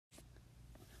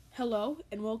Hello,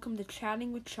 and welcome to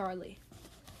Chatting with Charlie.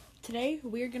 Today,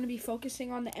 we are going to be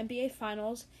focusing on the NBA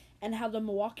Finals and how the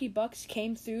Milwaukee Bucks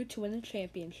came through to win the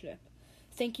championship.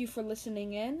 Thank you for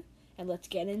listening in, and let's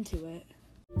get into it.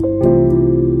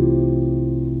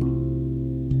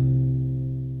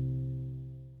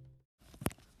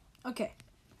 Okay,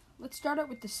 let's start out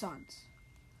with the Suns.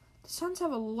 The Suns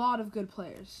have a lot of good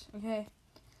players, okay?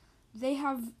 They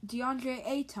have DeAndre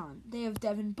Ayton. They have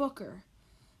Devin Booker.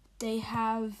 They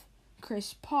have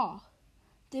Chris Paul.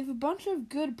 They have a bunch of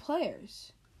good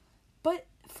players. But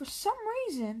for some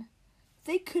reason,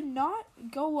 they could not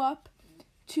go up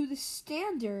to the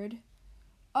standard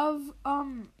of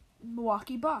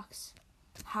Milwaukee Bucks.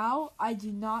 How? I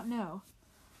do not know.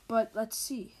 But let's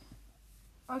see.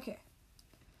 Okay.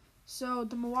 So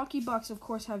the Milwaukee Bucks, of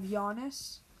course, have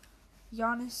Giannis.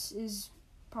 Giannis is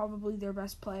probably their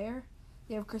best player.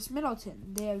 They have Chris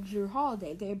Middleton. They have Jrue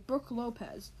Holiday. They have Brook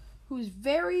Lopez, who is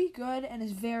very good and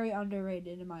is very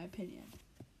underrated in my opinion.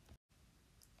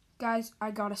 Guys,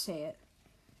 I gotta say it.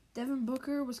 Devin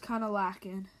Booker was kind of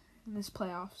lacking in this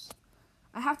playoffs.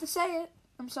 I have to say it.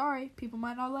 I'm sorry. People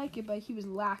might not like it, but he was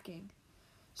lacking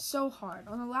so hard.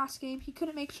 On the last game, he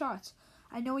couldn't make shots.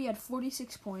 I know he had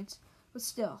 46 points, but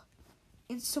still,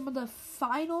 in some of the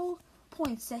final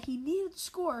points that he needed to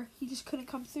score, he just couldn't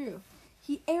come through.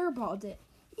 He airballed it.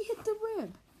 He hit the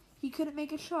rim. He couldn't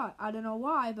make a shot. I don't know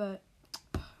why, but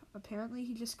apparently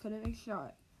he just couldn't make a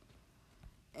shot.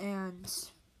 And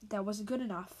that wasn't good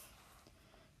enough.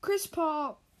 Chris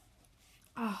Paul,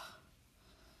 oh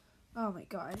my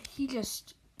God. He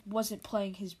just wasn't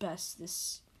playing his best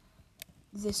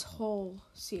this whole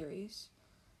series.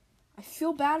 I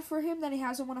feel bad for him that he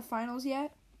hasn't won a finals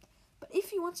yet. But if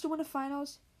he wants to win a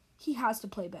finals, he has to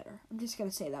play better. I'm just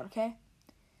going to say that, okay?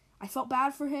 I felt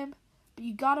bad for him, but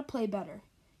you got to play better.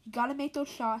 You got to make those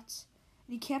shots,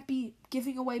 and you can't be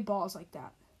giving away balls like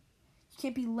that. You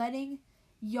can't be letting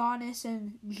Giannis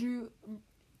and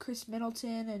Chris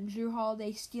Middleton and Jrue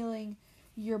Holiday stealing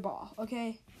your ball,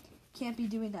 okay? You can't be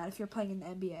doing that if you're playing in the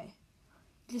NBA.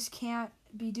 You just can't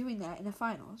be doing that in the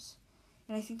finals.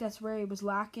 And I think that's where he was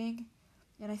lacking,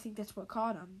 and I think that's what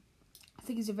caught him. I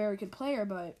think he's a very good player,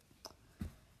 but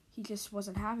he just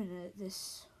wasn't having it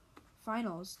this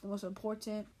finals. The most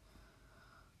important,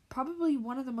 probably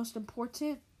one of the most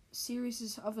important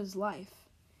series of his life.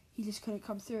 He just couldn't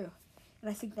come through.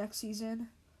 And I think next season,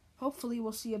 hopefully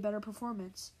we'll see a better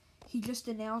performance. He just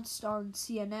announced on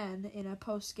CNN in a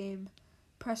post-game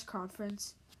press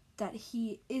conference that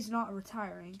he is not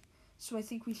retiring. So I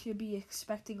think we should be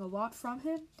expecting a lot from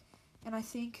him. And I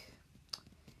think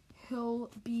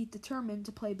he'll be determined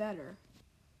to play better.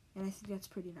 And I think that's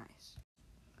pretty nice.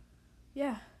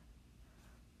 Yeah.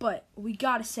 But we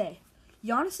gotta say,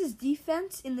 Giannis'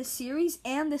 defense in this series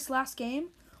and this last game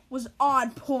was on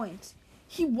point.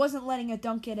 He wasn't letting a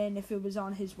dunk get in if it was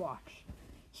on his watch.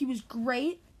 He was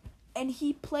great, and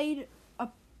he played a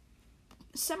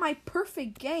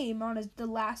semi-perfect game on the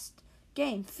last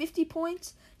game. 50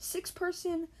 points, sixth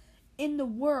person in the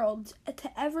world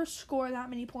to ever score that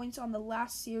many points on the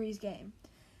last series game.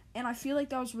 And I feel like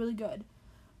that was really good.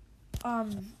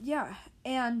 Yeah,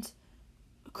 and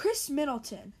Chris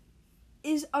Middleton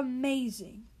is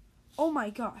amazing. Oh my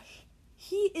gosh.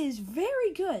 He is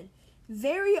very good.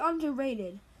 Very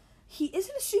underrated. He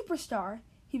isn't a superstar.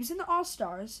 He was in the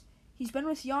All-Stars. He's been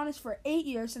with Giannis for 8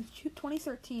 years, since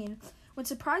 2013, when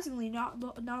surprisingly not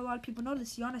a lot of people know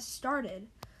this. Giannis started,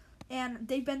 and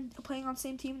they've been playing on the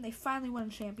same team, and they finally won a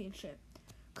championship.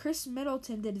 Chris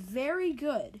Middleton did very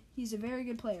good. He's a very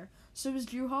good player. So was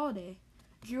Jrue Holiday.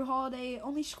 Jrue Holiday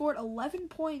only scored 11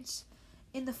 points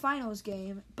in the finals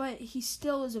game, but he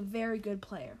still is a very good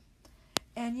player.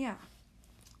 And yeah,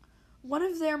 one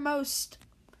of their most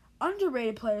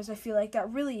underrated players, I feel like, that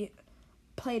really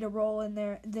played a role in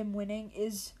them winning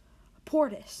is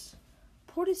Portis.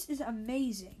 Portis is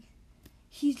amazing.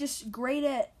 He's just great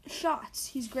at shots.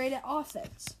 He's great at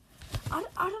offense. I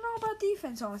don't know about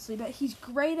defense, honestly, but he's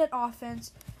great at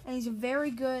offense, and he's a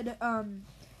very good,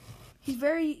 he's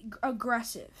very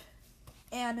aggressive.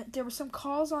 And there were some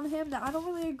calls on him that I don't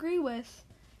really agree with,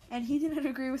 and he didn't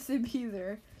agree with them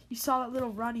either. You saw that little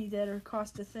run he did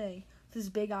across the thing with his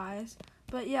big eyes.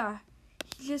 But yeah,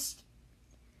 he just,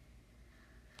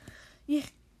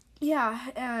 yeah,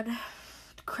 and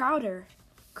Crowder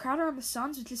on the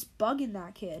Suns was just bugging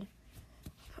that kid.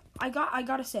 I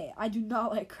gotta say, I do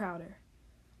not like Crowder.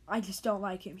 I just don't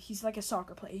like him. He's like a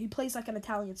soccer player. He plays like an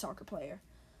Italian soccer player.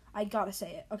 I gotta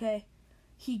say it, okay?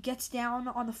 He gets down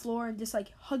on the floor and just,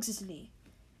 hugs his knee.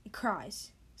 He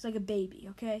cries. He's like a baby,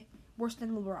 okay? Worse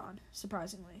than LeBron,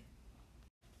 surprisingly.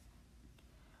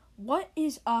 What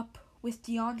is up with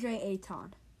DeAndre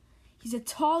Ayton. He's a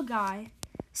tall guy,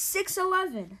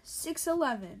 6'11".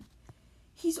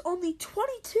 He's only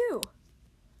 22.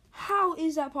 How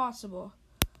is that possible?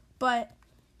 But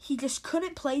he just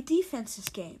couldn't play defense this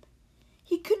game.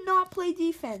 He could not play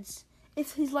defense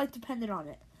if his life depended on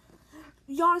it.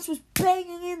 Giannis was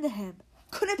banging into him.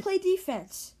 Couldn't play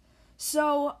defense.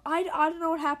 So, I don't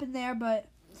know what happened there, but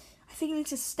I think he needs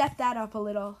to step that up a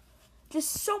little. Just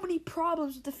so many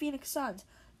problems with the Phoenix Suns.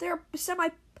 They're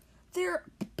a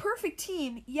perfect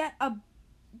team, yet a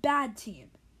bad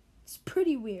team. It's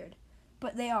pretty weird,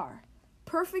 but they are.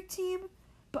 Perfect team,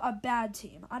 but a bad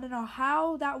team. I don't know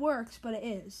how that works, but it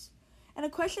is. And a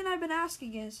question I've been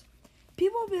asking is,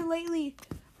 people have been lately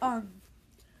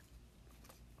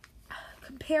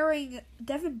comparing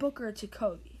Devin Booker to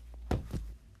Kobe.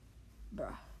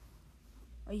 Bruh.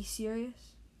 Are you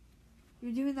serious?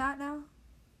 You're doing that now?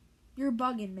 You're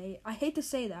bugging, mate. I hate to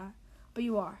say that, but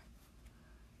you are.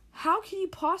 How can you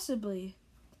possibly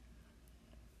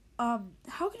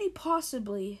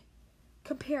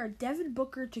compare Devin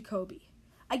Booker to Kobe?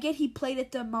 I get he played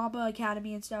at the Mamba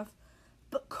Academy and stuff,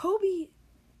 but Kobe,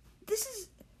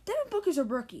 Devin Booker's a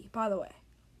rookie, by the way,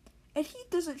 and he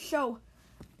doesn't show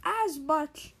as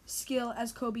much skill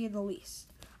as Kobe in the least.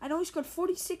 I know he scored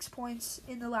 46 points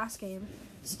in the last game.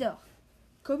 Still,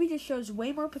 Kobe just shows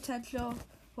way more potential.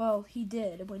 Well, he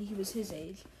did when he was his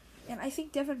age. And I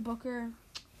think Devin Booker,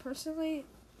 personally,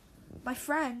 my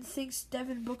friend thinks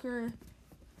Devin Booker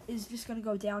is just going to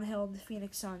go downhill in the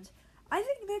Phoenix Suns. I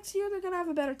think next year they're going to have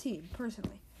a better team,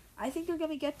 personally. I think they're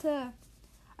going to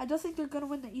I don't think they're going to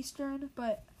win the Eastern,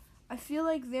 but I feel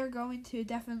like they're going to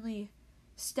definitely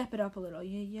step it up a little.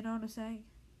 You know what I'm saying?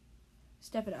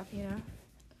 Step it up, you know?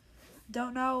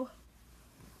 Don't know.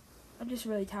 I'm just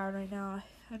really tired right now.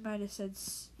 I might have said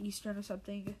Eastern or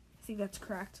something. I think that's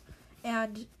correct.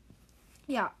 And,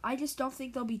 yeah, I just don't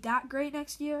think they'll be that great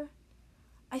next year.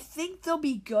 I think they'll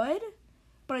be good,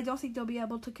 but I don't think they'll be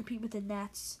able to compete with the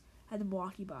Nets and the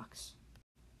Milwaukee Bucks.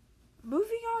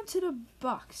 Moving on to the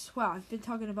Bucks. Wow, I've been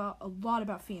talking a lot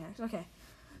about Phoenix. Okay,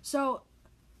 so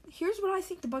here's what I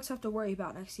think the Bucks have to worry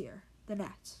about next year. The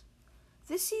Nets.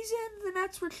 This season, the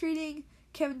Nets were treating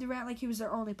Kevin Durant like he was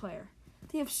their only player.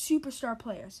 They have superstar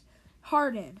players.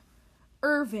 Harden,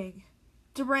 Irving,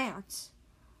 Durant.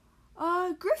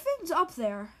 Griffin's up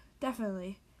there,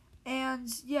 definitely. And,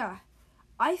 yeah,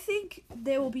 I think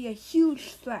they will be a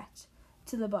huge threat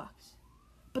to the Bucks.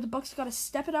 But the Bucks got to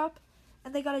step it up,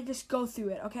 and they got to just go through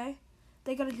it, okay?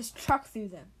 They got to just truck through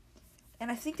them.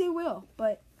 And I think they will,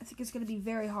 but I think it's going to be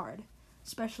very hard,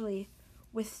 especially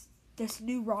with this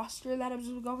new roster that is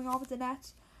going on with the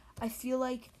Nets. I feel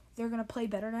like they're going to play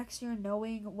better next year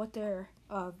knowing what their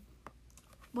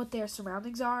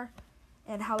surroundings are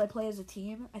and how they play as a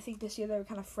team. I think this year they're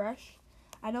kind of fresh.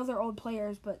 I know they're old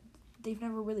players, but they've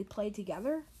never really played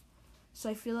together. So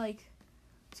I feel like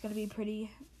it's going to be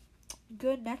pretty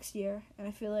good next year, and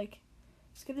I feel like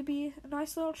it's going to be a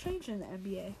nice little change in the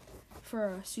NBA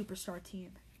for a superstar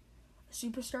team. A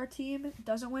superstar team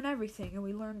doesn't win everything, and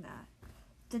we learned that.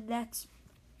 The Nets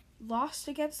lost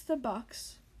against the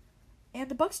Bucks, and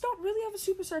the Bucks don't really have a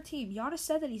superstar team. Giannis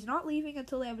said that he's not leaving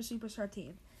until they have a superstar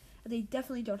team, and they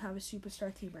definitely don't have a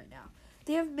superstar team right now.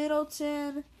 They have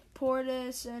Middleton,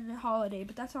 Portis, and Holiday,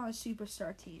 but that's not a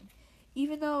superstar team.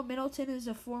 Even though Middleton is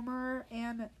a former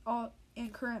and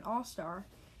current All-Star,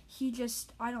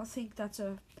 I don't think that's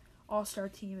a All-Star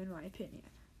team in my opinion.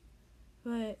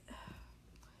 But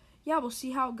yeah, we'll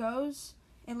see how it goes,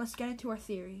 and let's get into our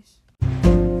theories.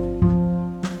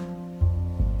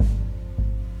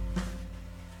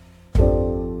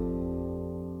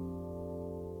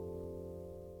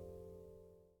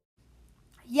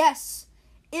 Yes,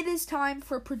 it is time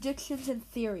for predictions and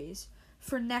theories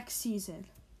for next season.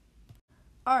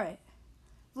 Alright,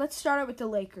 let's start out with the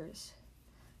Lakers.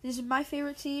 This is my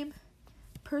favorite team.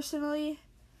 Personally,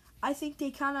 I think they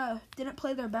kind of didn't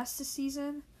play their best this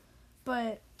season.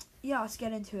 But, yeah, let's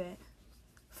get into it.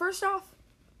 First off,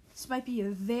 this might be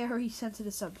a very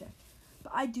sensitive subject.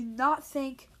 But I do not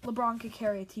think LeBron could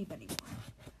carry a team anymore.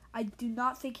 I do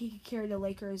not think he could carry the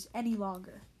Lakers any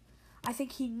longer. I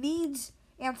think he needs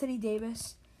Anthony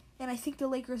Davis. And I think the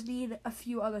Lakers need a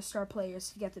few other star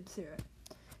players to get them through it.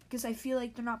 Because I feel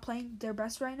like they're not playing their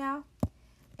best right now.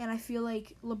 And I feel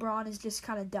like LeBron is just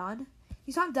kind of done.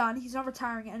 He's not done. He's not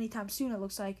retiring anytime soon, it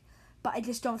looks like. But I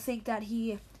just don't think that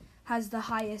he has the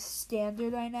highest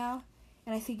standard right now.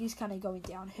 And I think he's kind of going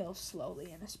downhill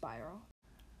slowly in a spiral.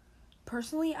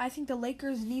 Personally, I think the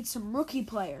Lakers need some rookie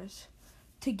players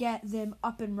to get them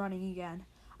up and running again.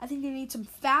 I think they need some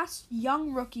fast,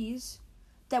 young rookies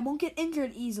that won't get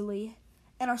injured easily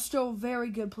and are still very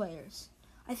good players.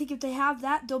 I think if they have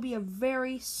that, they'll be a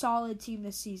very solid team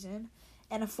this season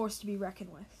and a force to be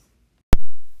reckoned with.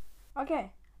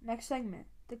 Okay, next segment,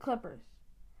 the Clippers.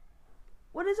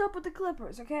 What is up with the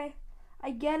Clippers, okay?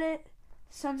 I get it.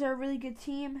 Suns are a really good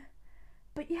team,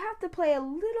 but you have to play a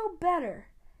little better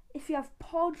if you have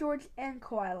Paul George and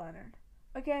Kawhi Leonard,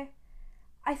 okay?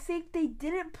 I think they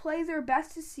didn't play their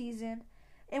best this season,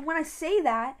 and when I say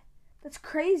that, that's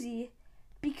crazy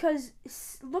because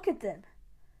look at them.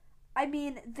 I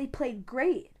mean, they played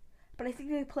great, but I think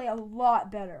they play a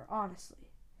lot better, honestly.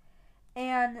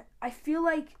 And I feel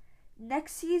like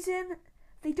next season,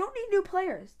 they don't need new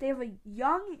players. They have a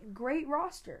young, great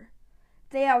roster.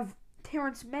 They have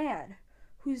Terrence Mann,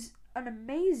 who's an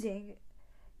amazing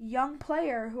young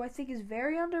player who I think is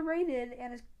very underrated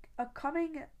and is a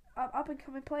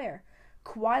up-and-coming player.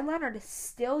 Kawhi Leonard is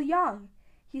still young.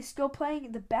 He's still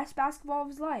playing the best basketball of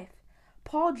his life.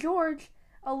 Paul George,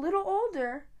 a little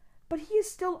older, but he is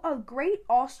still a great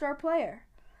all-star player.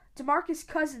 DeMarcus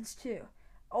Cousins, too.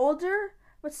 Older,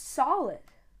 but solid.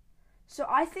 So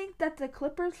I think that the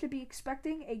Clippers should be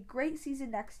expecting a great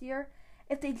season next year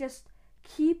if they just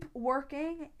keep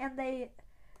working and they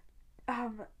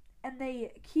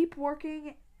keep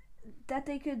working that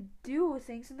they could do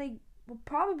things and they will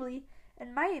probably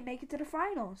and might make it to the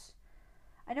finals.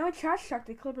 I know I trash talk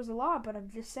the Clippers a lot, but I'm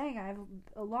just saying I have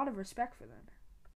a lot of respect for them.